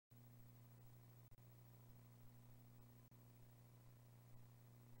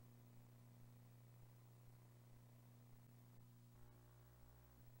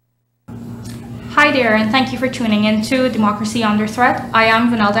Hi there, and thank you for tuning in to Democracy Under Threat. I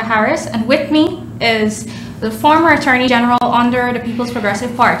am Vanelda Harris, and with me is the former Attorney General under the People's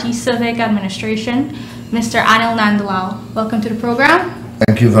Progressive Party Civic Administration, Mr. Anil Nandlall. Welcome to the program.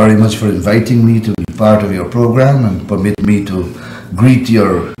 Thank you very much for inviting me to be part of your program and permit me to greet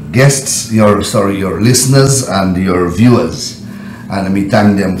your guests, your listeners and your viewers. And let me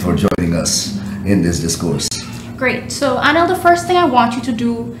thank them for joining us in this discourse. Great. So, Anil, the first thing I want you to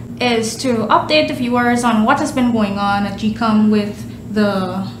do is to update the viewers on what has been going on at GCOM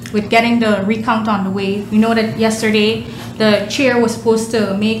with getting the recount on the way. We know that yesterday the chair was supposed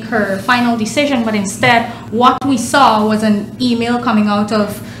to make her final decision, but instead what we saw was an email coming out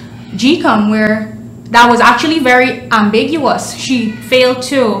of GCOM where that was actually very ambiguous. She failed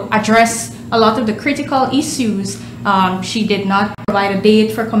to address a lot of the critical issues. She did not provide a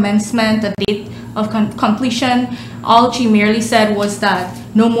date for commencement, a date of completion. All she merely said was that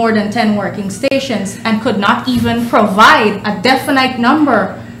no more than 10 working stations, and could not even provide a definite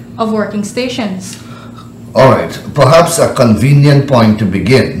number of working stations. All right, perhaps a convenient point to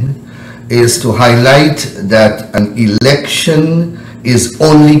begin is to highlight that an election is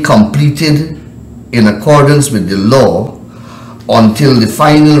only completed in accordance with the law until the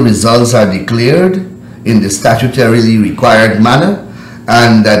final results are declared in the statutorily required manner,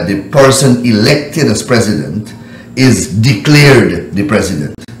 and that the person elected as president is declared the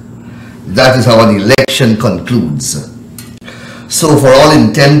president. That is how an election concludes. So for all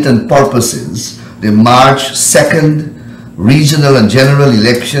intent and purposes, the March 2nd regional and general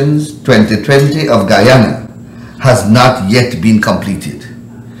elections 2020 of Guyana has not yet been completed.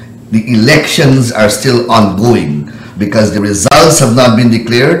 The elections are still ongoing because the results have not been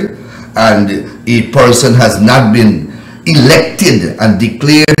declared and a person has not been elected and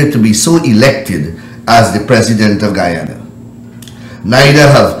declared to be so elected as the president of Guyana. Neither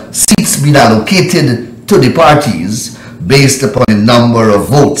have seats been allocated to the parties based upon the number of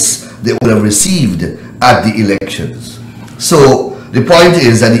votes they would have received at the elections. So the point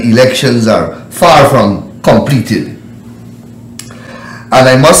is that the elections are far from completed. And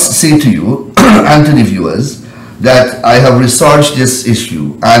I must say to you and to the viewers that I have researched this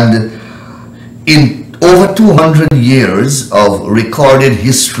issue, and in over 200 years of recorded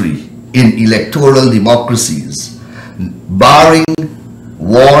history in electoral democracies, barring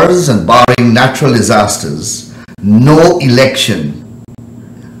wars and barring natural disasters, no election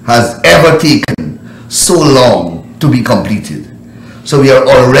has ever taken so long to be completed. So we are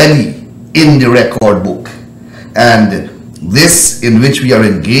already in the record book. And this in which we are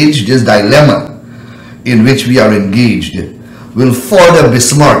engaged, this dilemma in which we are engaged, will further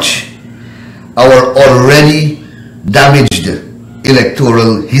besmirch our already damaged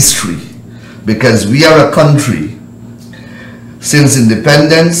electoral history, because we are a country since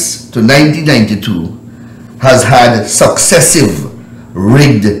independence to 1992 has had successive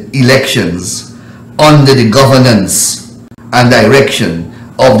rigged elections under the governance and direction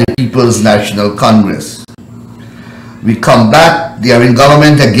of the People's National Congress. We come back, they are in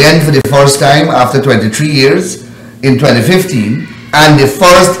government again for the first time after 23 years in 2015, and the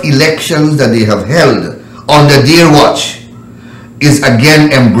first elections that they have held under their watch is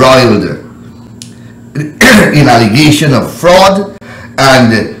again embroiled in allegation of fraud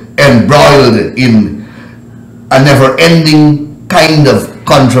and embroiled in a never-ending kind of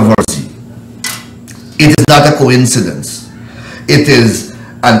controversy. It is not a coincidence. It is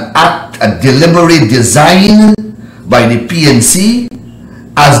an act, a deliberate design by the PNC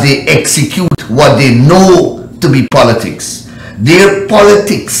as they execute what they know to be politics. Their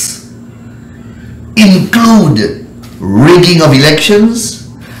politics include rigging of elections,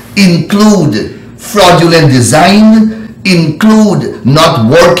 include fraudulent design, include not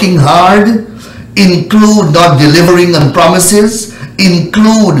working hard, include not delivering on promises,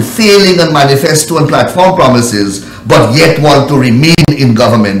 include failing on manifesto and platform promises, but yet want to remain in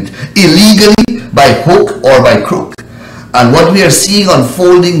government illegally by hook or by crook. And what we are seeing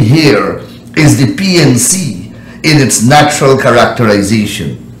unfolding here is the PNC in its natural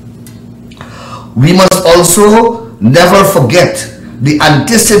characterization. We must also never forget the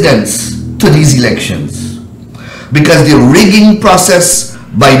antecedents to these elections, because the rigging process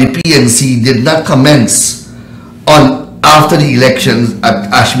by the PNC did not commence after the elections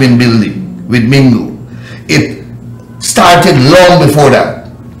at Ashmin Building with Mingo. It started long before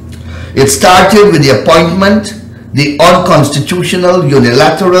that. It started with the appointment, the unconstitutional,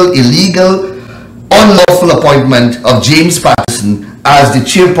 unilateral, illegal, unlawful appointment of James Patterson as the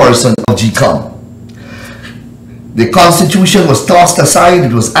chairperson of GCOM. The constitution was tossed aside,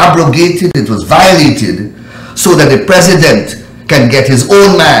 it was abrogated, it was violated, so that the president can get his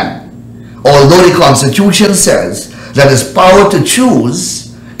own man although the Constitution says that his power to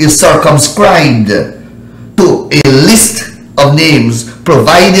choose is circumscribed to a list of names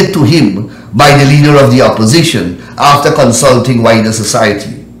provided to him by the leader of the opposition after consulting wider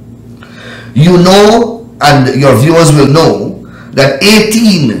society. You know, and your viewers will know, that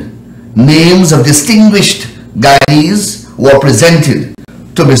 18 names of distinguished Guyanese were presented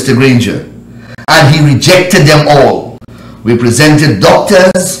to Mr. Granger, and he rejected them all. We presented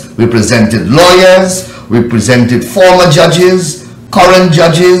doctors, we presented lawyers, we presented former judges, current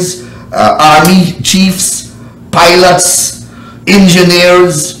judges, army chiefs, pilots,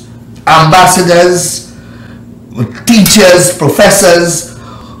 engineers, ambassadors, teachers, professors,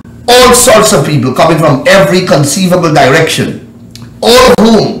 all sorts of people coming from every conceivable direction, all of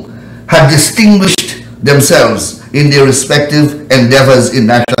whom had distinguished themselves in their respective endeavors in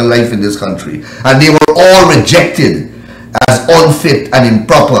national life in this country. And they were all rejected as unfit and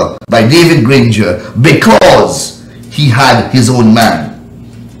improper by David Granger because he had his own man.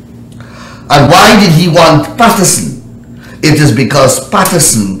 And why did he want Patterson? It is because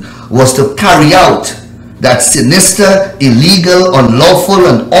Patterson was to carry out that sinister, illegal, unlawful,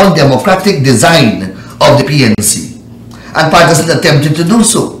 and undemocratic design of the PNC. And Patterson attempted to do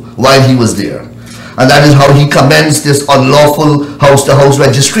so while he was there. And that is how he commenced this unlawful house-to-house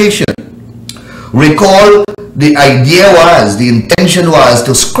registration. Recall, the idea was, the intention was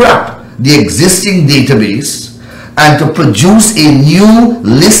to scrap the existing database and to produce a new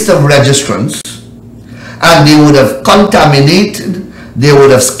list of registrants, and they would have contaminated, they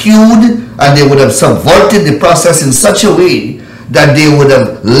would have skewed, and they would have subverted the process in such a way that they would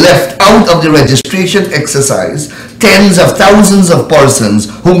have left out of the registration exercise tens of thousands of persons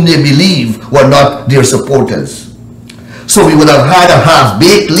whom they believe were not their supporters. So we would have had a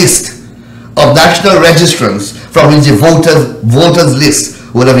half-baked list of national registrants from which the voters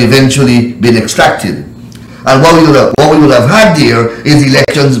list would have eventually been extracted. And what we would have had there is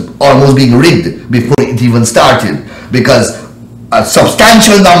elections almost being rigged before it even started, because a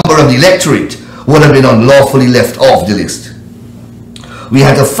substantial number of the electorate would have been unlawfully left off the list. We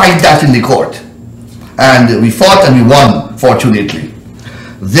had to fight that in the court, and we fought and we won, fortunately.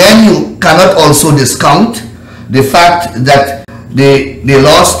 Then you cannot also discount the fact that they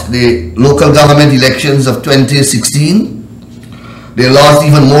lost the local government elections of 2016. They lost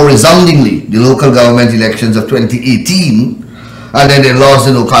even more resoundingly the local government elections of 2018, and then they lost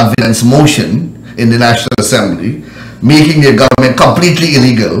the no confidence motion in the National Assembly, making their government completely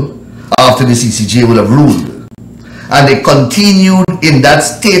illegal after the CCJ would have ruled. And they continued in that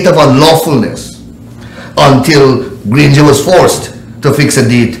state of unlawfulness until Granger was forced to fix a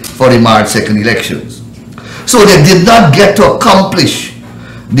date for the March 2nd elections. So they did not get to accomplish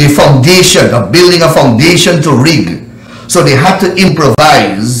the foundation of building a foundation to rig. So they had to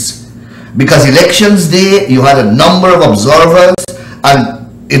improvise, because elections day you had a number of observers and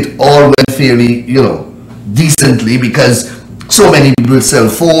it all went fairly, decently, because so many people with cell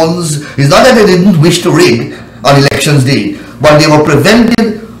phones. It's not that they didn't wish to rig on elections day, but they were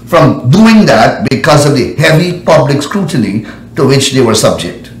prevented from doing that because of the heavy public scrutiny to which they were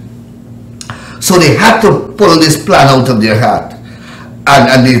subject. So they had to pull this plan out of their hat,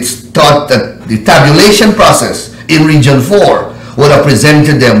 and they thought that the tabulation process in Region 4 would have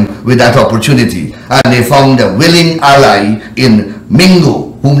presented them with that opportunity, and they found a willing ally in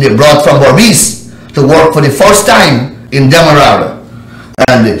Mingo, whom they brought from Berbice to work for the first time in Demerara,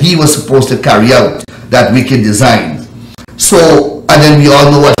 and he was supposed to carry out that wicked design. So, and then we all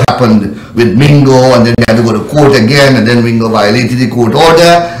know what happened with Mingo, and then we had to go to court again, and then Mingo violated the court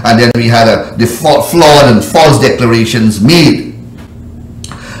order, and then we had the flawed and false declarations made.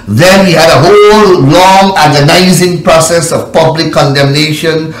 Then we had a whole long agonizing process of public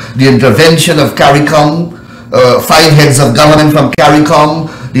condemnation, the intervention of CARICOM, 5 heads of government from CARICOM,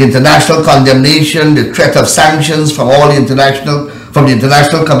 the international condemnation, the threat of sanctions from all the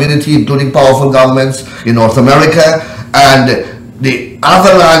international community, including powerful governments in North America, and the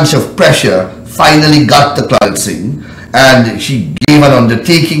avalanche of pressure finally got to Clarence Singh, and she gave an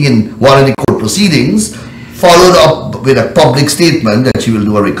undertaking in one of the court proceedings, followed up with a public statement that she will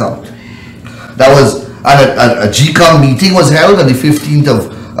do a recount. That was, a GCOM meeting was held on the 15th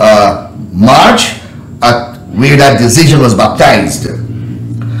of March, where that decision was baptized.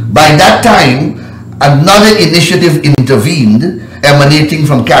 By that time, another initiative intervened emanating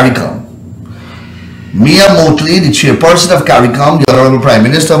from CARICOM. Mia Motley, the chairperson of CARICOM, the Honorable Prime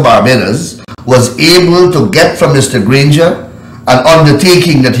Minister of Barbados, was able to get from Mr. Granger an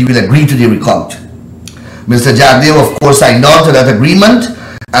undertaking that he will agree to the recount. Mr. Jagdev, of course, signed on to that agreement,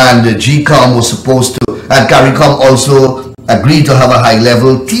 and the GCOM was supposed to, and CARICOM also agreed to have a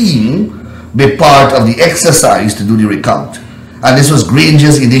high-level team be part of the exercise to do the recount. And this was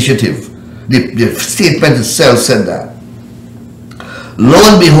Granger's initiative. The statement itself said that. Lo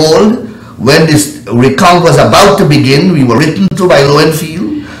and behold, when this recount was about to begin, we were written to by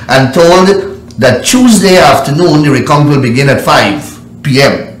Lowenfield and told that Tuesday afternoon the recount will begin at 5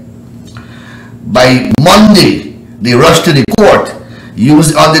 p.m. By Monday, they rushed to the court,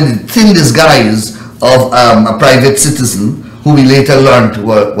 used under the thin disguise of a private citizen who we later learned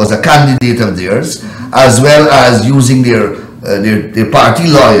was a candidate of theirs, as well as using their party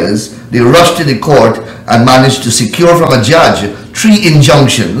lawyers. They rushed to the court and managed to secure from a judge 3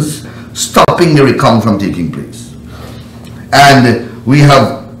 injunctions stopping the recount from taking place. And we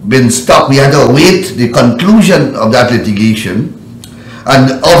have been stopped. We had to await the conclusion of that litigation,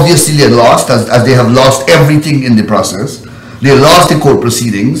 and obviously they lost, as they have lost everything in the process. They lost the court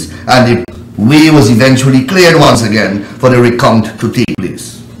proceedings, and the way was eventually cleared once again for the recount to take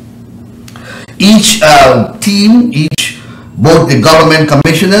place. Each team, both the government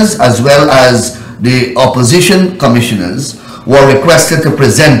commissioners as well as the opposition commissioners, were requested to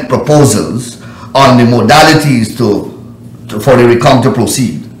present proposals on the modalities for the recount to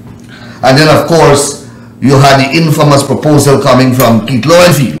proceed. And then, of course, you had the infamous proposal coming from Keith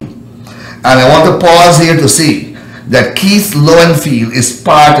Lowenfield. And I want to pause here to say that Keith Lowenfield is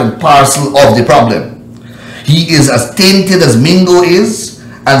part and parcel of the problem. He is as tainted as Mingo is,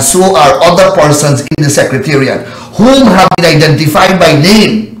 and so are other persons in the Secretariat, whom have been identified by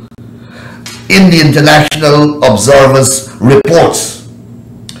name in the international observers' reports.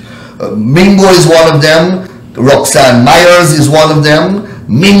 Mingo is one of them, Roxanne Myers is one of them,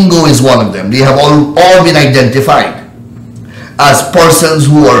 Mingo is one of them. They have all been identified as persons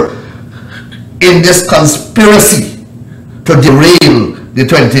who are in this conspiracy to derail the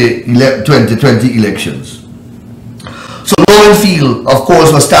 2020 elections. So Lowenfield, of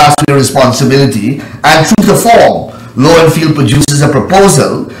course, was tasked with the responsibility, and true to form, Lowenfield produces a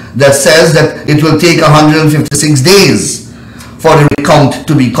proposal that says that it will take 156 days for the recount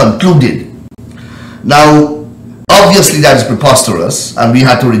to be concluded. Now, obviously that is preposterous, and we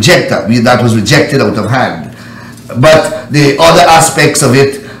had to reject that. That was rejected out of hand. But the other aspects of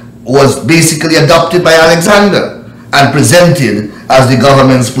it was basically adopted by Alexander and presented as the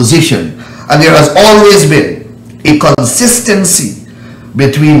government's position. And there has always been a consistency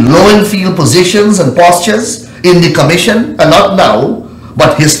between Lowenfield positions and postures in the commission, and not now,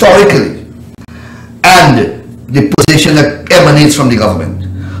 but historically, and the position that emanates from the government.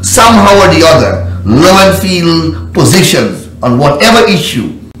 Somehow or the other, Lowenfield positions on whatever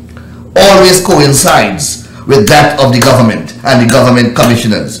issue always coincides with that of the government and the government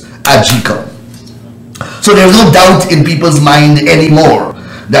commissioners at GCOM. So there's no doubt in people's mind anymore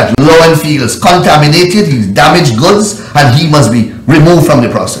that Lowenfield is contaminated, he's damaged goods, and he must be removed from the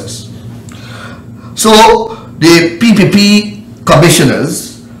process. So the PPP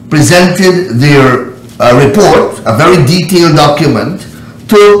commissioners presented their report, a very detailed document,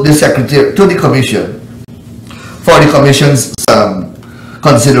 to the secretary, to the commission, for the commission's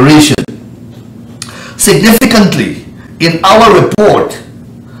consideration. Significantly, in our report,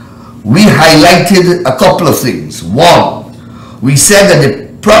 we highlighted a couple of things. One, we said that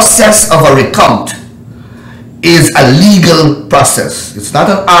the process of a recount is a legal process. It's not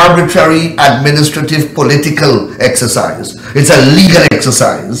an arbitrary administrative political exercise. It's a legal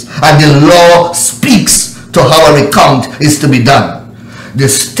exercise, and the law speaks to how a recount is to be done. The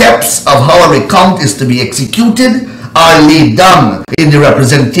steps of how a recount is to be executed are laid down in the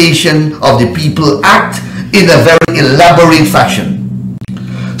Representation of the People Act in a very elaborate fashion.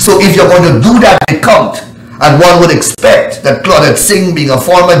 So if you're going to do that recount, and one would expect that Claudette Singh, being a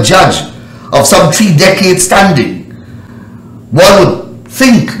former judge of some 3 decades standing, one would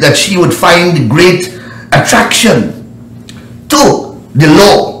think that she would find great attraction to the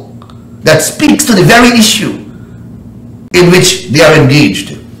law that speaks to the very issue in which they are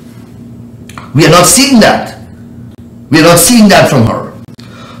engaged. We are not seeing that. We are not seeing that from her.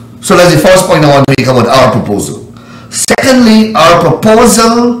 So that's the first point I want to make about our proposal. Secondly, our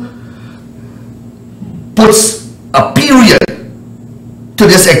proposal puts a period to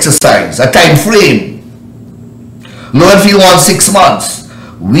this exercise, a time frame. Lowenfield wants 6 months.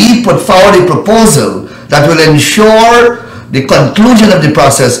 We put forward a proposal that will ensure the conclusion of the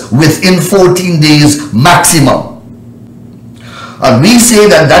process within 14 days maximum. And we say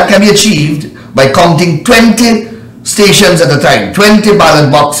that that can be achieved by counting 20 stations at a time, 20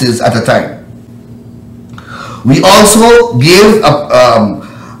 ballot boxes at a time. We also gave a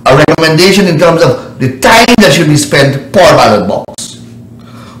recommendation in terms of the time that should be spent per ballot box.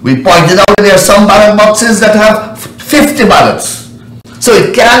 We pointed out that there are some ballot boxes that have 50 ballots. So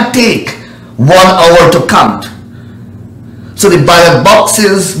it can't take 1 hour to count. So the ballot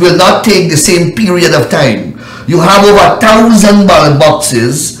boxes will not take the same period of time. You have over 1,000 ballot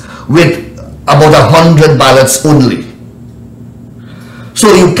boxes with about 100 ballots only.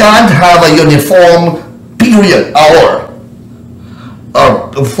 So you can't have a uniform period, hour,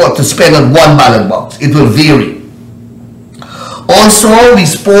 to spend on one ballot box. It will vary. Also, we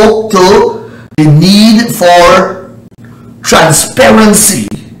spoke to the need for transparency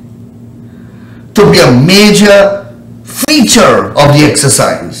to be a major feature of the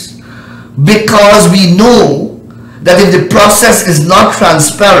exercise, because we know that if the process is not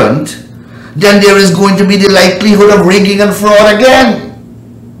transparent, then there is going to be the likelihood of rigging and fraud again.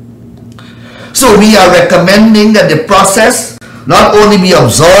 So we are recommending that the process not only be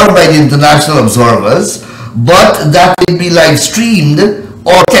observed by the international observers, but that it be live streamed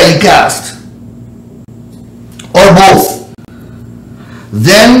or telecast, or both.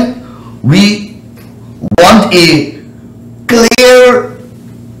 Then we want a clear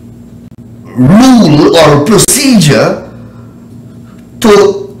rule or procedure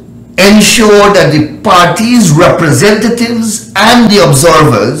to ensure that the parties' representatives and the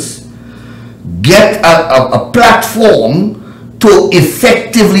observers get a platform to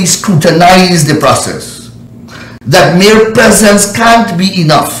effectively scrutinize the process. That mere presence can't be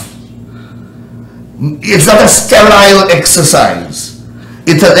enough. It's not a sterile exercise.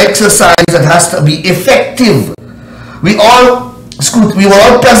 It's an exercise that has to be effective. We were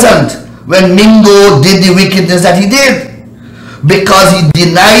all present when Mingo did the wickedness that he did, because he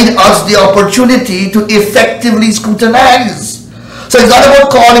denied us the opportunity to effectively scrutinize. So it's not about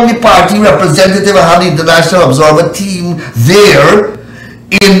calling the party representative and having the international observer team there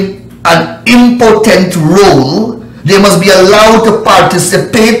in an impotent role. They must be allowed to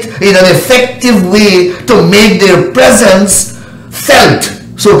participate in an effective way to make their presence felt,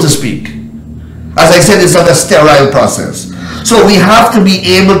 so to speak. As I said, it's not a sterile process. So we have to be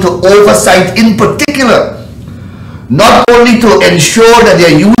able to oversight, in particular, not only to ensure that they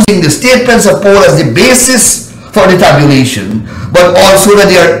are using the statements of poll as the basis for the tabulation, but also that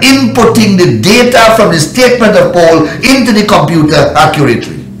they are inputting the data from the statement of poll into the computer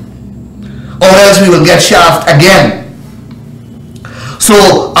accurately, or else we will get shaft again.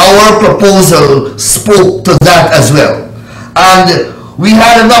 So our proposal spoke to that as well. And we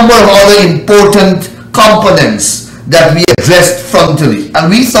had a number of other important components that we addressed frontally, and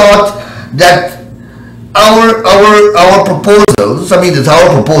we thought that our proposals, I mean, it's our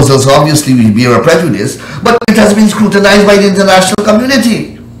proposals, obviously we bear a prejudice, but it has been scrutinized by the international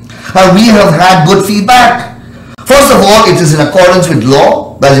community, and we have had good feedback. First of all, it is in accordance with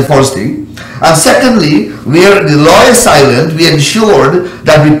law. That's the first thing. And secondly, where the law is silent, we ensured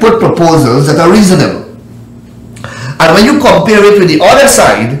that we put proposals that are reasonable. And when you compare it with the other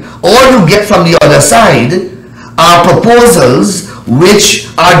side, all you get from the other side are proposals which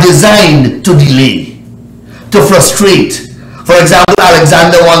are designed to delay, to frustrate. For example,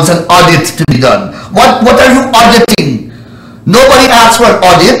 Alexander wants an audit to be done. What are you auditing? Nobody asks for an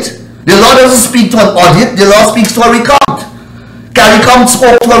audit. The law doesn't speak to an audit. The law speaks to a recount. CARICOM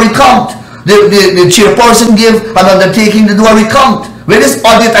spoke to a recount. The chairperson gave an undertaking to do a recount. Where is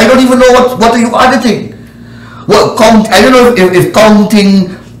audit? I don't even know what are you auditing. Well, I don't know if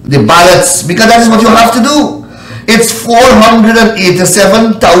counting the ballots, because that is what you have to do. It's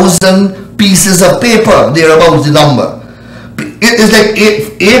 487,000 pieces of paper, thereabouts the number. It is like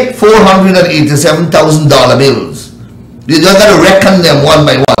 $487,000 bills. You just got to reckon them one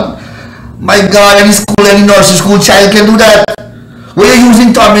by one. My God, any school, any nursery school child can do that. We are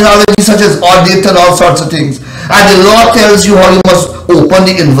using terminology such as audit and all sorts of things. And the law tells you how you must open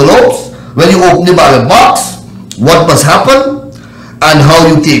the envelopes. When you open the ballot box, what must happen, and how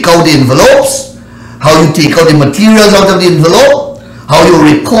you take out the envelopes, how you take out the materials out of the envelope, how you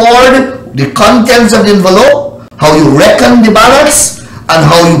record the contents of the envelope, how you reckon the ballots, and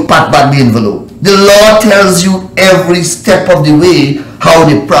how you pack back the envelope. The law tells you every step of the way how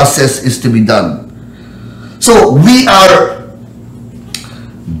the process is to be done. So we are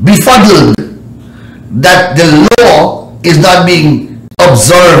befuddled that the law is not being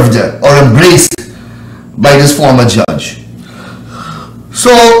observed or embraced by this former judge.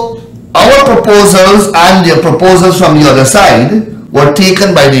 So our proposals and the proposals from the other side were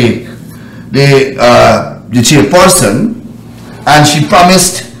taken by the chairperson, and she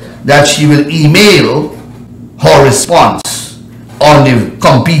promised that she will email her response on the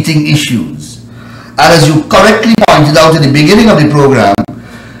competing issues. And as you correctly pointed out in the beginning of the program,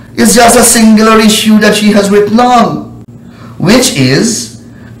 it's just a singular issue that she has written on, which is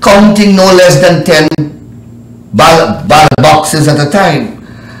counting no less than 10 ballot boxes at a time.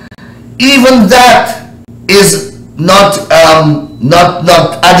 even that is not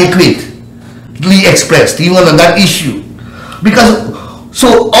adequately expressed, even on that issue. Because,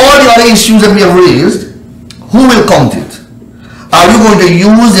 so all the other issues that we have raised, who will count it? Are you going to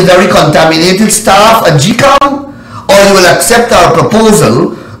use the very contaminated staff at GCOM, or you will accept our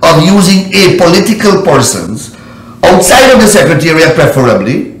proposal of using apolitical persons outside of the Secretariat,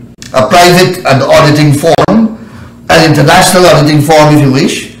 preferably, a private and auditing firm, an international auditing firm if you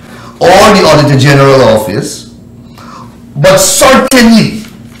wish, or the Auditor General Office, but certainly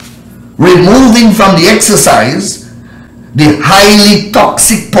removing from the exercise the highly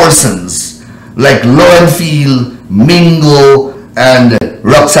toxic persons like Lowenfield, Mingo, and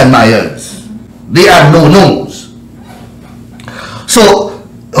Roxanne Myers. They are no-nos. So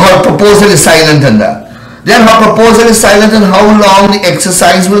her proposal is silent on that. Then her proposal is silent on how long the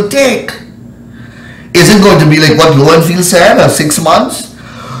exercise will take. Is it going to be like what Lowenfield said, 6 months?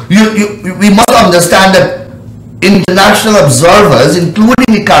 We must understand that international observers,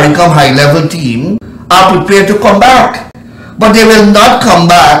 including the CARICOM high-level team, are prepared to come back. But they will not come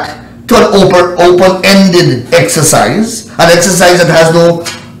back to an open-ended exercise, an exercise that has no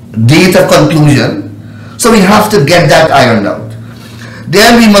date of conclusion. So we have to get that ironed out.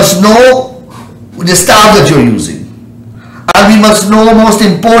 Then we must know the staff that you're using. And we must know, most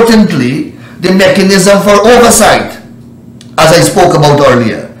importantly, the mechanism for oversight, as I spoke about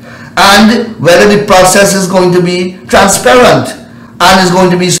earlier. And whether the process is going to be transparent and is going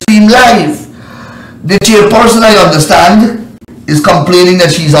to be streamed live. The chairperson, I understand, is complaining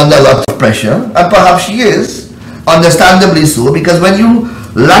that she's under a lot of pressure, and perhaps she is, understandably so, because when you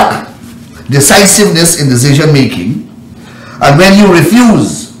lack decisiveness in decision making, and when you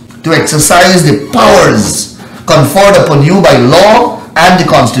refuse to exercise the powers conferred upon you by law and the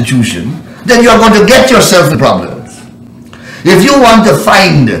Constitution, then you're going to get yourself in problems. If you want to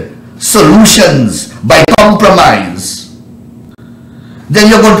find solutions by compromise, then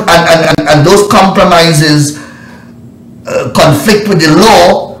you're going to, and those compromises conflict with the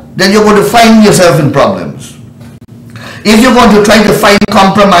law, then you're going to find yourself in problems. If you're going to try to find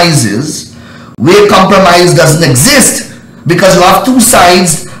compromises where compromise doesn't exist, because you have two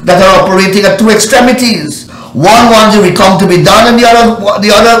sides that are operating at two extremities. One wants the recount to be done, and the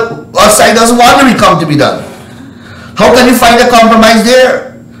other side doesn't want the recount to be done. How can you find a compromise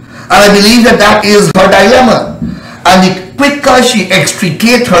there? And I believe that that is her dilemma. And the quicker she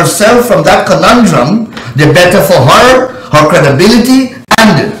extricates herself from that conundrum, the better for her, her credibility,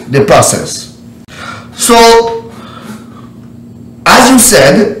 and the process. So, as you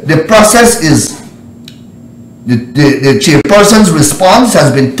said, the process is, the chairperson's response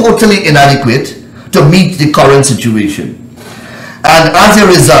has been totally inadequate to meet the current situation. And as a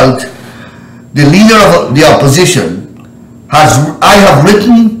result, the leader of the opposition I have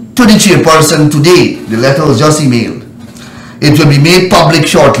written to the chairperson today. The letter was just emailed. It will be made public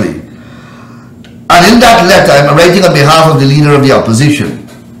shortly. And in that letter, I'm writing on behalf of the leader of the opposition.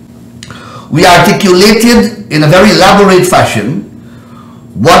 We articulated in a very elaborate fashion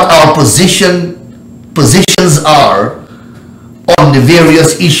what our positions are on the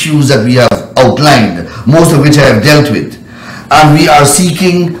various issues that we have outlined, most of which I have dealt with. And we are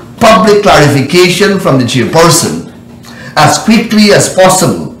seeking public clarification from the chairperson as quickly as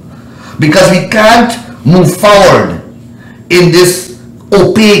possible, because we can't move forward in this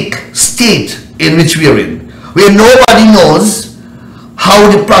opaque state in which we are in, where nobody knows how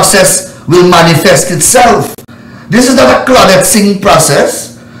the process will manifest itself. This is not a Claudette Singh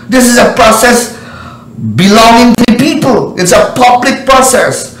process. This is a process belonging to the people. It's a public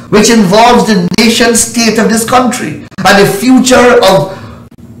process which involves the nation state of this country and the future of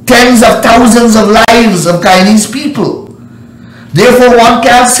tens of thousands of lives of Guyanese people. Therefore, one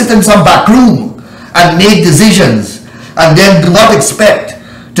can't sit in some back room and make decisions and then do not expect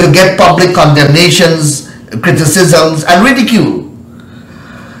to get public condemnations, criticisms, and ridicule.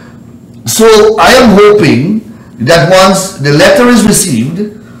 So I am hoping that once the letter is received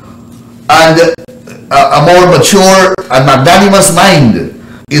and a more mature and magnanimous mind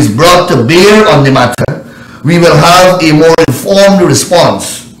is brought to bear on the matter, we will have a more informed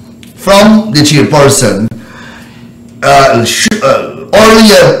response from the chairperson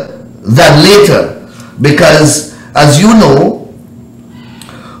earlier than later, because as you know,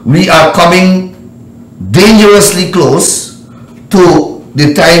 we are coming dangerously close to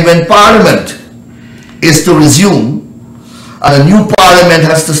the time when Parliament is to resume and a new Parliament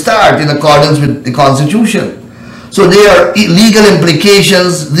has to start in accordance with the Constitution. So there are legal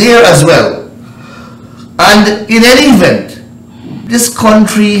implications there as well. And in any event, this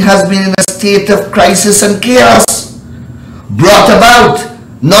country has been in a state of crisis and chaos, brought about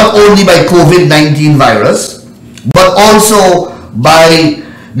not only by COVID-19 virus, but also by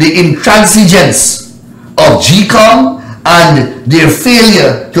the intransigence of GCOM and their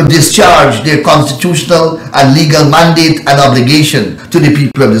failure to discharge their constitutional and legal mandate and obligation to the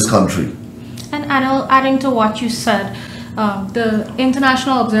people of this country. And Anil, adding to what you said, the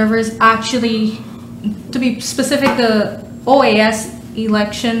international observers actually, to be specific, the OAS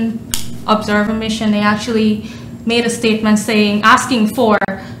election observer mission, they actually made a statement asking for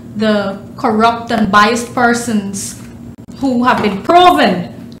the corrupt and biased persons who have been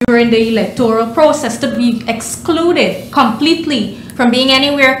proven during the electoral process to be excluded completely from being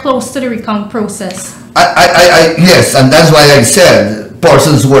anywhere close to the recount process. Yes, and that's why I said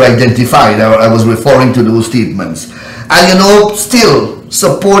persons who were identified. I was referring to those statements. And you know, still,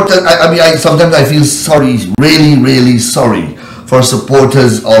 supporters, sometimes I feel sorry, really sorry for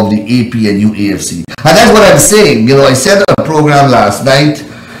supporters of the AP and UAFC. And that's what I'm saying. You know, I said on a program last night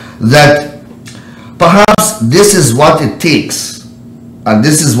that perhaps this is what it takes, and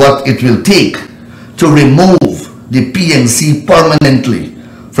this is what it will take to remove the PNC permanently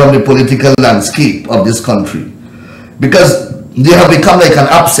from the political landscape of this country. Because they have become like an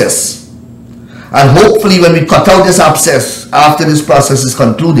abscess. And hopefully when we cut out this abscess after this process is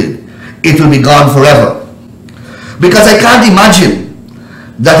concluded, it will be gone forever. Because I can't imagine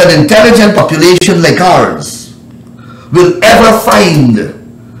that an intelligent population like ours will ever find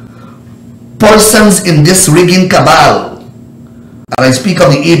persons in this rigging cabal, and I speak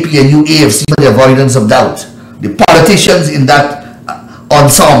of the AP and UAFC for the avoidance of doubt, the politicians in that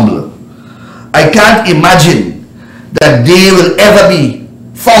ensemble. I can't imagine that they will ever be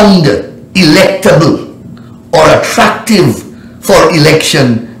found electable or attractive for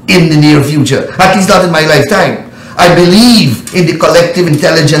election in the near future, at least not in my lifetime. I believe in the collective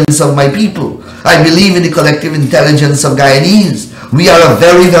intelligence of my people. I believe in the collective intelligence of Guyanese. We are a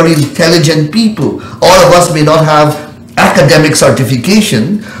very intelligent people. All of us may not have academic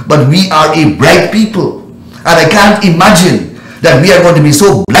certification, but we are a bright people. And I can't imagine that we are going to be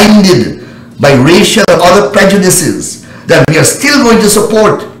so blinded by racial and other prejudices that we are still going to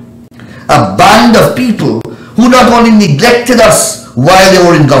support a band of people who not only neglected us while they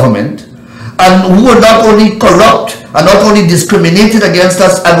were in government, and who were not only corrupt and not only discriminated against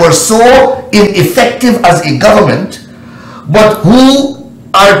us and were so ineffective as a government, but who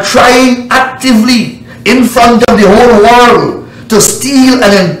are trying actively in front of the whole world to steal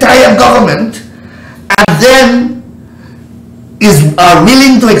an entire government, and then are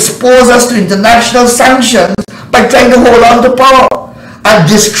willing to expose us to international sanctions by trying to hold on to power and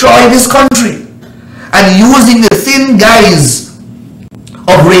destroy this country, and using the thin guise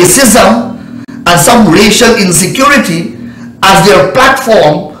of racism and some racial insecurity as their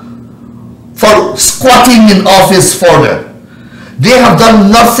platform for squatting in office further. They have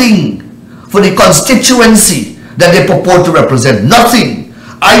done nothing for the constituency that they purport to represent. Nothing.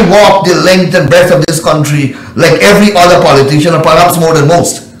 I walk the length and breadth of this country like every other politician, or perhaps more than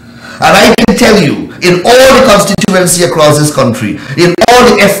most. And I can tell you, in all the constituency across this country, in all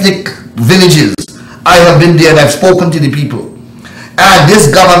the ethnic villages, I have been there and I've spoken to the people. And this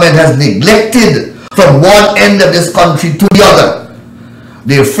government has neglected from one end of this country to the other.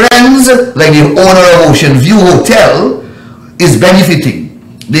 Their friends, like the owner of Ocean View Hotel, is benefiting.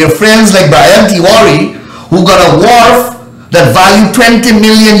 Their friends like Brian Tiwari, who got a wharf that valued 20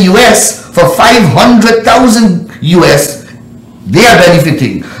 million US for 500,000 US, they are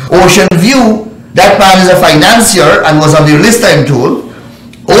benefiting. Ocean View, that man is a financier and was on their list, I'm told.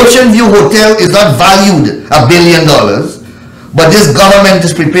 Ocean View Hotel is not valued $1 billion, but this government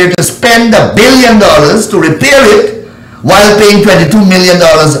is prepared to spend $1 billion to repair it while paying $22 million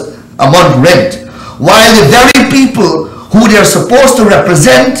a month rent. While the very people who they are supposed to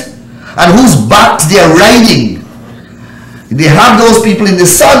represent and whose backs they are riding, they have those people in the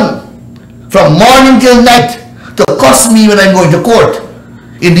sun from morning till night to cuss me when I'm going to court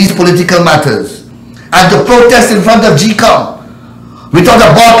in these political matters, and to protest in front of GCOM without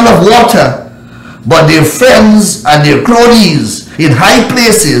a bottle of water. But their friends and their cronies in high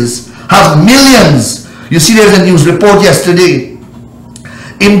places have millions. You see, there's a news report yesterday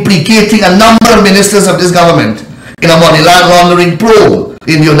implicating a number of ministers of this government in a money laundering probe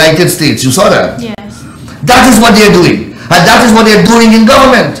in the United States. You saw that? Yes. That is what they're doing. And that is what they're doing in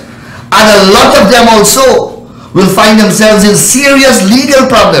government. And a lot of them also will find themselves in serious legal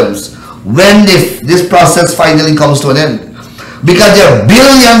problems when this process finally comes to an end. Because there are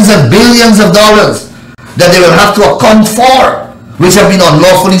billions and billions of dollars that they will have to account for, which have been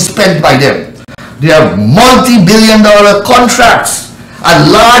unlawfully spent by them. There are multi-billion-dollar contracts and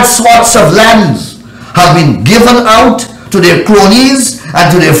large swaths of lands have been given out to their cronies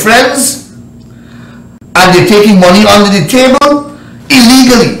and to their friends, and they're taking money under the table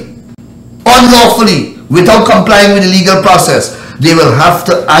illegally, unlawfully, without complying with the legal process, they will have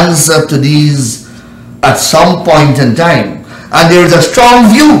to answer to these at some point in time. And there is a strong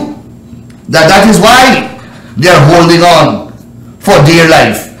view that that is why they are holding on for dear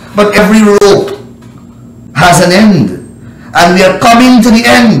life. But every rope has an end, and we are coming to the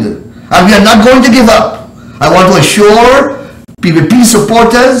end, and we are not going to give up. I want to assure PPP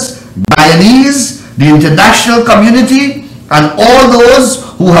supporters, Guyanese, the international community, and all those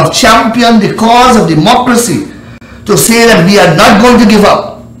who have championed the cause of democracy to say that we are not going to give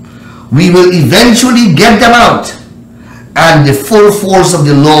up. We will eventually get them out, and the full force of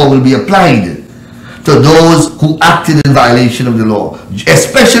the law will be applied to those who acted in violation of the law,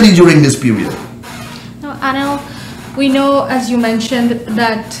 especially during this period. Now, Anil, we know, as you mentioned,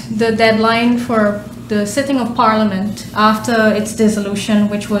 that the deadline for the sitting of Parliament after its dissolution,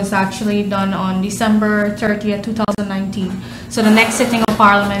 which was actually done on December 30th, 2019. So the next sitting of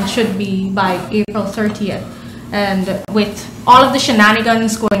Parliament should be by April 30th. And with all of the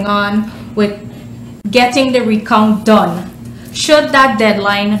shenanigans going on, with getting the recount done, should that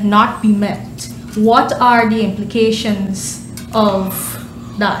deadline not be met, what are the implications of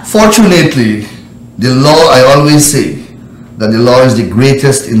that? Fortunately, the law, I always say that the law is the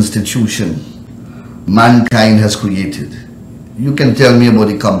greatest institution mankind has created. You can tell me about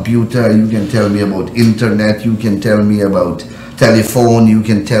the computer, you can tell me about internet, you can tell me about telephone, you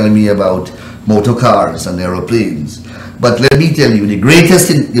can tell me about motor cars and aeroplanes. But let me tell you, the greatest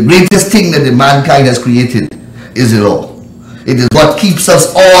thing that the mankind has created is the law. It is what keeps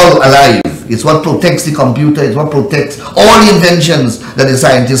us all alive. It's what protects the computer. It's what protects all the inventions that the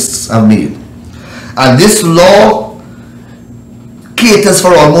scientists have made. And this law caters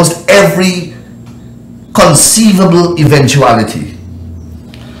for almost every conceivable eventuality.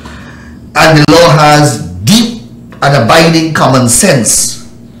 And the law has deep and abiding common sense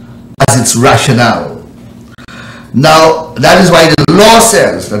as its rationale. Now, that is why the law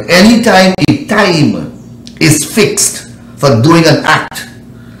says that anytime a time is fixed for doing an act,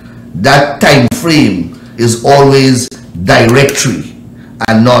 that time frame is always directory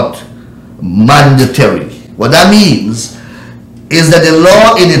and not mandatory. What that means is that the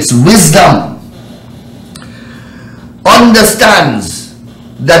law in its wisdom understands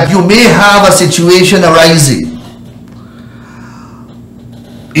that you may have a situation arising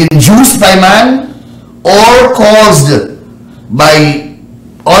induced by man or caused by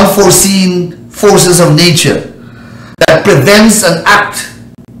unforeseen forces of nature that prevents an act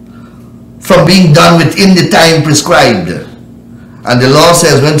from being done within the time prescribed. And the law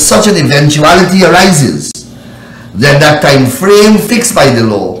says when such an eventuality arises, then that time frame fixed by the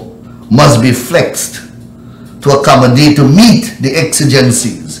law must be flexed to accommodate, to meet the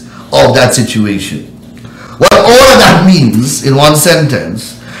exigencies of that situation. What all of that means in one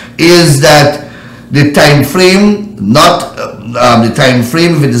sentence is that the time frame,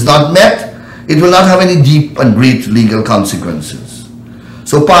 if it is not met, it will not have any deep and great legal consequences.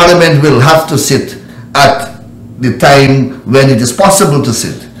 So Parliament will have to sit at the time when it is possible to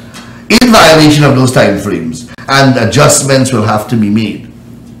sit in violation of those time frames, and adjustments will have to be made.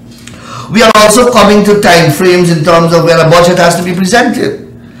 We are also coming to time frames in terms of when a budget has to be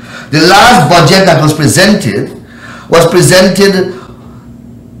presented. The last budget that was presented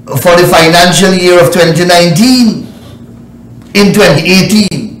for the financial year of 2019 in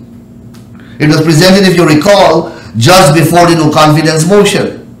 2018. It was presented, if you recall, just before the no confidence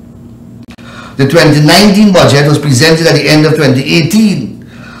motion. The 2019 budget was presented at the end of 2018.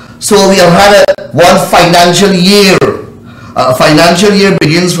 So we have had one financial year. A financial year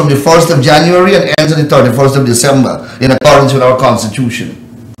begins from the 1st of January and ends on the 31st of December in accordance with our constitution.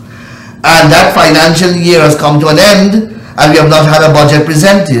 And that financial year has come to an end, and we have not had a budget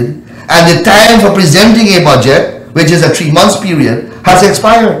presented. And the time for presenting a budget, which is a 3-month period, has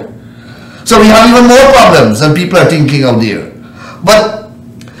expired. So we have even more problems than people are thinking out there. But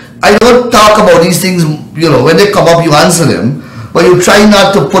I don't talk about these things, when they come up you answer them, but you try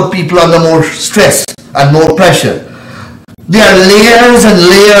not to put people under more stress and more pressure. There are layers and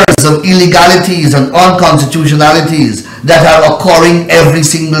layers of illegalities and unconstitutionalities that are occurring every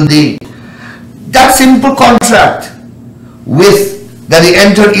single day. That simple contract that they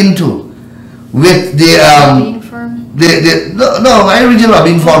entered into with the my original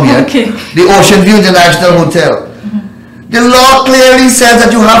lobbying firm here, Okay. the Ocean View International Hotel. The law clearly says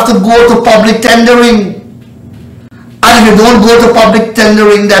that you have to go to public tendering. And if you don't go to public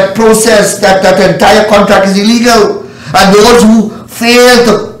tendering, that process, that entire contract is illegal. And those who fail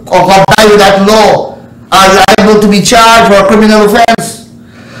to comply with that law are liable to be charged for a criminal offense.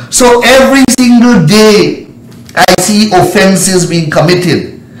 So every single day I see offenses being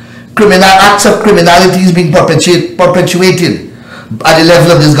committed, acts of criminality being perpetuated at the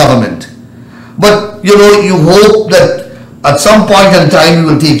level of this government. But you know, you hope that at some point in time you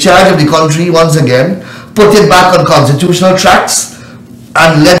will take charge of the country once again, put it back on constitutional tracks,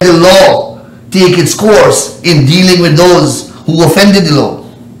 and let the law take its course in dealing with those who offended the law.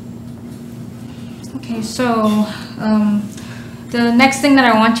 Okay, so the next thing that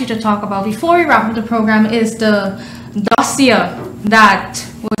I want you to talk about before we wrap up the program is the dossier that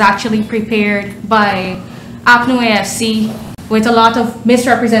was actually prepared by APNU AFC with a lot of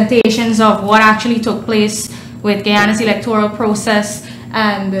misrepresentations of what actually took place with Guyana's electoral process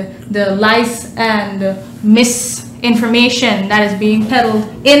and the lies and misinformation that is being peddled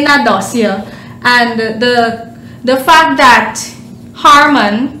in that dossier, and the fact that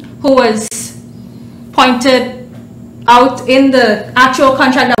Harman, who was pointed out in the actual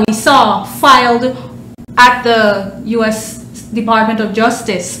contract that we saw filed at the U.S. Department of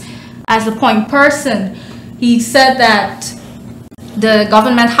Justice as the point person, he said that the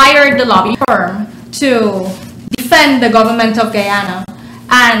government hired the lobby firm to defend the government of Guyana,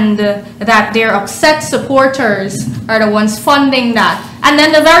 and that their upset supporters are the ones funding that. And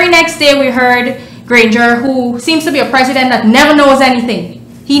then the very next day we heard Granger, who seems to be a president that never knows anything.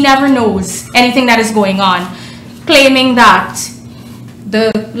 He never knows anything that is going on, claiming that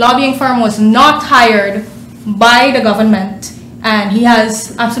the lobbying firm was not hired by the government, and he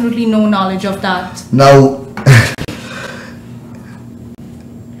has absolutely no knowledge of that. Now,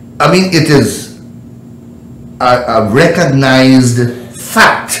 I mean, it is a recognized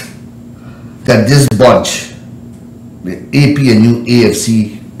fact that this bunch, the APNU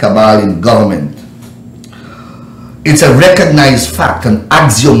AFC cabal in government, it's a recognized fact, an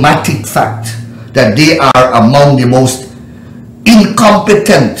axiomatic fact, that they are among the most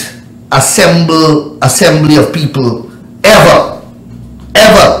incompetent assembly of people ever.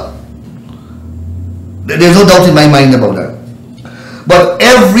 There's no doubt in my mind about that. But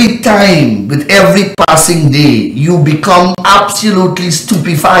every time, with every passing day, you become absolutely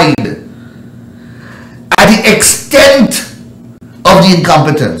stupefied at the extent of the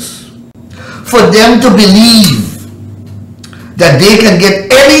incompetence. For them to believe that they can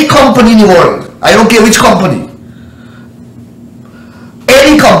get any company in the world, I don't care which company,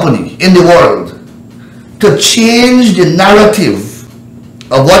 any company in the world, to change the narrative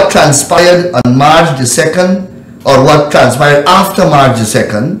of what transpired on March the 2nd or what transpired after March the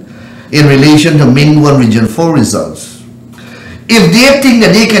 2nd in relation to Mingo and Region 4 results. If they think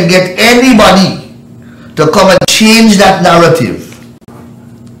that they can get anybody to come and change that narrative,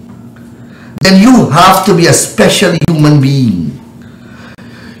 then you have to be a special human being.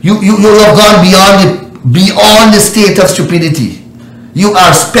 You have gone beyond the state of stupidity. You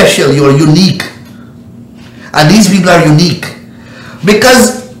are special, you are unique. And these people are unique.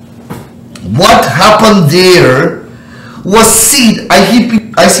 Because what happened there was seen.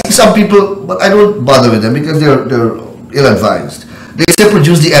 I see some people, but I don't bother with them because they're ill-advised. They say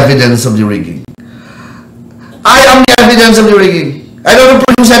produce the evidence of the rigging. I am the evidence of the rigging. I don't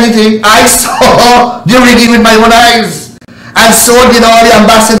produce anything. I saw the rigging with my own eyes. And so did all the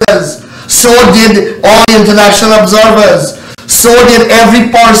ambassadors. So did all the international observers. So did every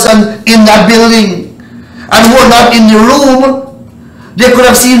person in that building. And who are not in the room, they could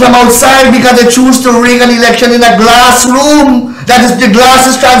have seen from outside because they choose to rig an election in a glass room. That is, the glass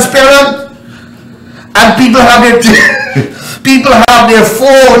is transparent. And people have their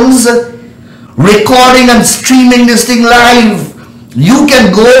phones recording and streaming this thing live. You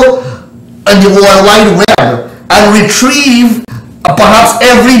can go on the World Wide Web and retrieve perhaps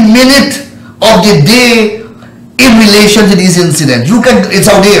every minute of the day in relation to these incidents. It's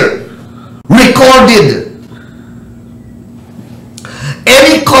out there, recorded.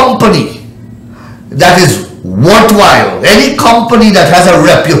 Any company that is worthwhile, any company that has a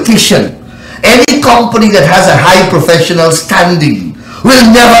reputation, any company that has a high professional standing will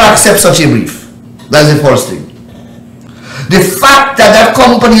never accept such a brief. That's the first thing. The fact that that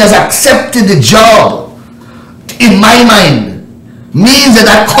company has accepted the job, in my mind, means that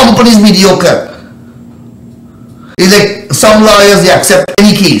that company is mediocre. It's like some lawyers, they accept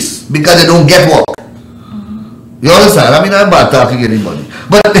any case because they don't get work. You understand? I mean, I'm not talking anybody.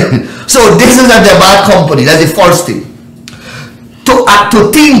 But, so this is a bad company. That's the first thing.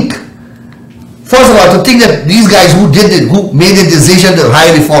 To think, first of all, to think that these guys who did it, who made the decision to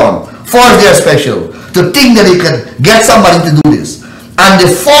hire the firm, first they're special. To think that they can get somebody to do this. And the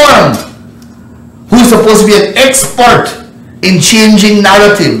firm, who's supposed to be an expert in changing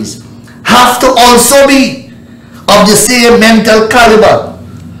narratives, have to also be of the same mental caliber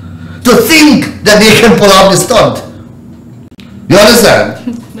to think that they can pull off this stunt. You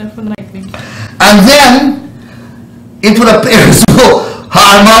understand? Definitely. And then it would appear as though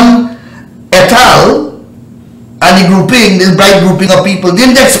Harman et al. And the grouping, this bright grouping of people,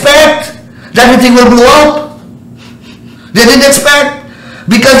 didn't expect that everything will blow up. They didn't expect,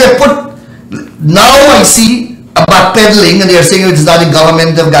 because they put, now I see a backpedaling and they're saying it's not the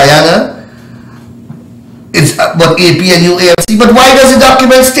government of Guyana, it's but APNU, AFC. But why does the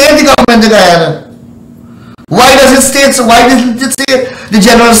document state the government of Guyana? Why does it state, so why doesn't it say the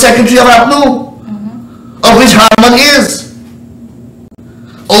General Secretary of APNU, of which Harman is?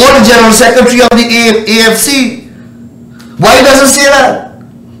 Or the General Secretary of the AFC? Why does it say that?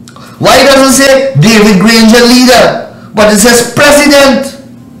 Why does it say David Granger leader, but it says president?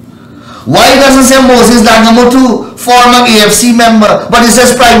 Why does it say Moses Langamotu, former AFC member, but it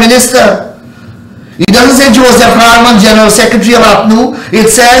says prime minister? It doesn't say Joseph Harman, General Secretary of APNU.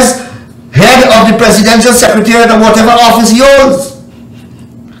 It says head of the presidential secretariat or whatever office he holds.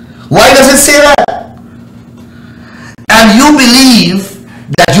 Why does it say that? And you believe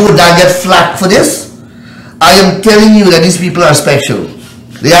that you would not get flack for this? I am telling you that these people are special.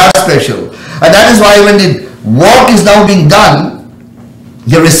 They are special. And that is why when the work is now being done,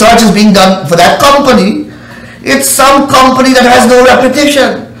 the research is being done for that company, it's some company that has no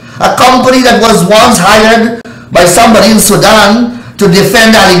reputation. A company that was once hired by somebody in Sudan to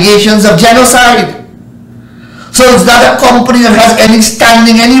defend allegations of genocide. So it's not a company that has any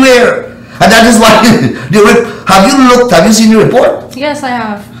standing anywhere. And that is why, have you seen the report? Yes, I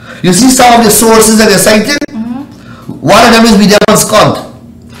have. You see some of the sources that are cited? One of them is Video's Cunt.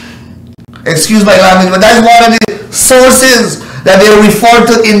 Excuse my language, but that's one of the sources that they refer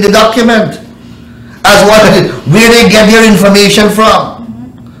to in the document as one of the, where they get their information from.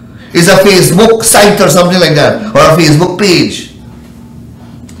 It's a Facebook site or something like that, or a Facebook page.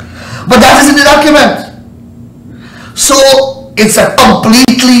 But that is in the document. So it's a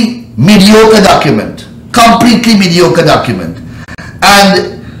completely mediocre document. Completely mediocre document.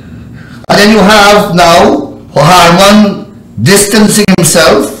 And then you have now Harman distancing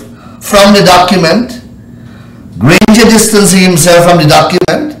himself from the document, Granger distancing himself from the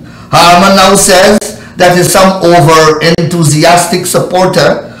document. Harman now says that is some over-enthusiastic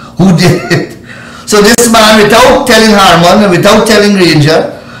supporter who did it. So this man, without telling Harman and without telling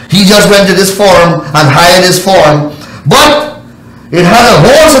Granger, he just went to this forum and hired this forum. But it had a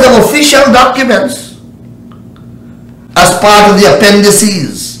whole set of official documents as part of the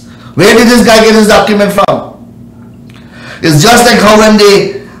appendices. Where did this guy get his document from? It's just like how when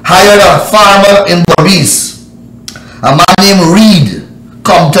they hired a farmer in Berbice, a man named Reed,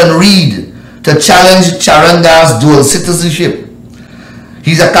 Compton Reed, to challenge Charanda's dual citizenship.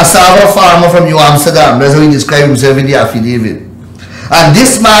 He's a cassava farmer from New Amsterdam. That's how he described himself in the affidavit. And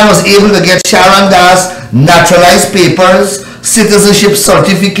this man was able to get Charanda's naturalized papers, citizenship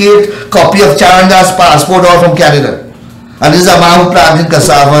certificate, copy of Charanda's passport, all from Canada. And this is a man who planted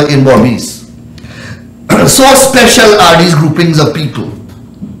cassava in Berbice. So special are these groupings of people.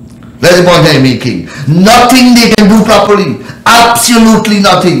 That's the point I'm making. Nothing they can do properly. Absolutely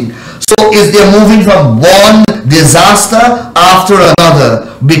nothing. So is they're moving from one disaster after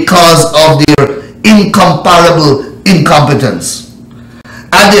another because of their incomparable incompetence.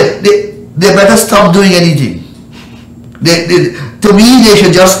 And they better stop doing anything. To me, they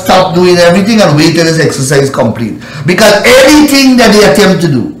should just stop doing everything and wait till this exercise is complete. Because anything that they attempt to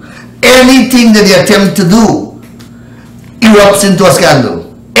do, erupts into a scandal.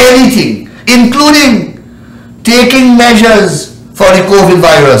 Anything, including taking measures for the COVID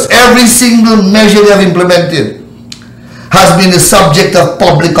virus. Every single measure they have implemented has been the subject of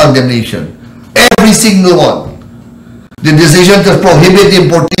public condemnation. Every single one. The decision to prohibit the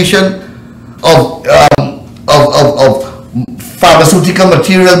importation of pharmaceutical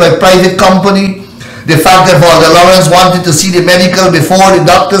material by private company, the fact that Walter Lawrence wanted to see the medical before the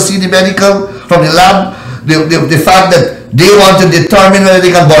doctors see the medical from the lab, the fact that they want to determine whether they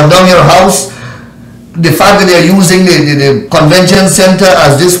can burn down your house, the fact that they are using the convention center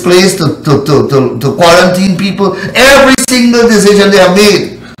as this place to quarantine people. Every single decision they have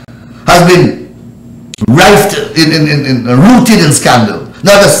made has been rooted in scandal.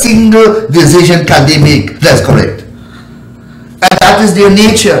 Not a single decision can they make that's correct. And that is their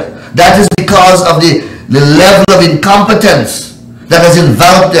nature. That is because of the level of incompetence that has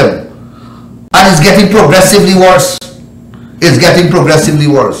enveloped them. And it's getting progressively worse. It's getting progressively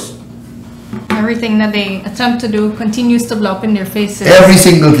worse. Everything that they attempt to do continues to blow up in their faces. Every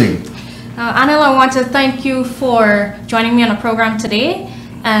single thing. Anil, I want to thank you for joining me on the program today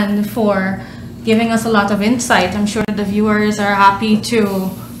and for giving us a lot of insight. I'm sure the viewers are happy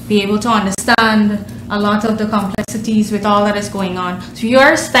to be able to understand a lot of the complexities with all that is going on. So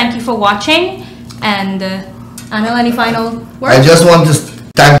viewers, thank you for watching. And Anil, any final words? I just want to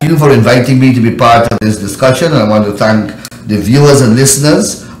thank you for inviting me to be part of this discussion. I want to thank the viewers and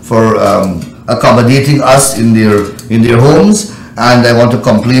listeners for accommodating us in their homes. And I want to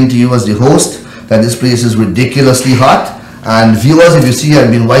complain to you as the host that this place is ridiculously hot. And viewers, if you see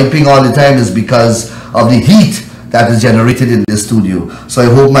I've been wiping all the time, is because of the heat that is generated in this studio. So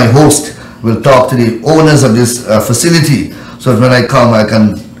I hope my host will talk to the owners of this facility, so that when I come I can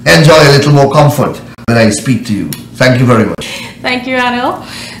enjoy a little more comfort when I speak to you. Thank you very much. Thank you, Anil.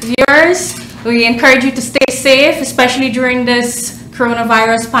 Viewers, we encourage you to stay safe, especially during this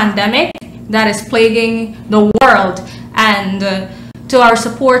coronavirus pandemic that is plaguing the world. And to our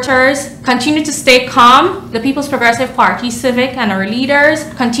supporters, continue to stay calm. The People's Progressive Party, Civic, and our leaders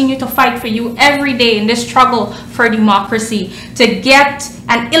continue to fight for you every day in this struggle for democracy to get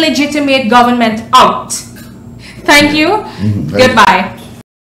an illegitimate government out. Thank you. Goodbye.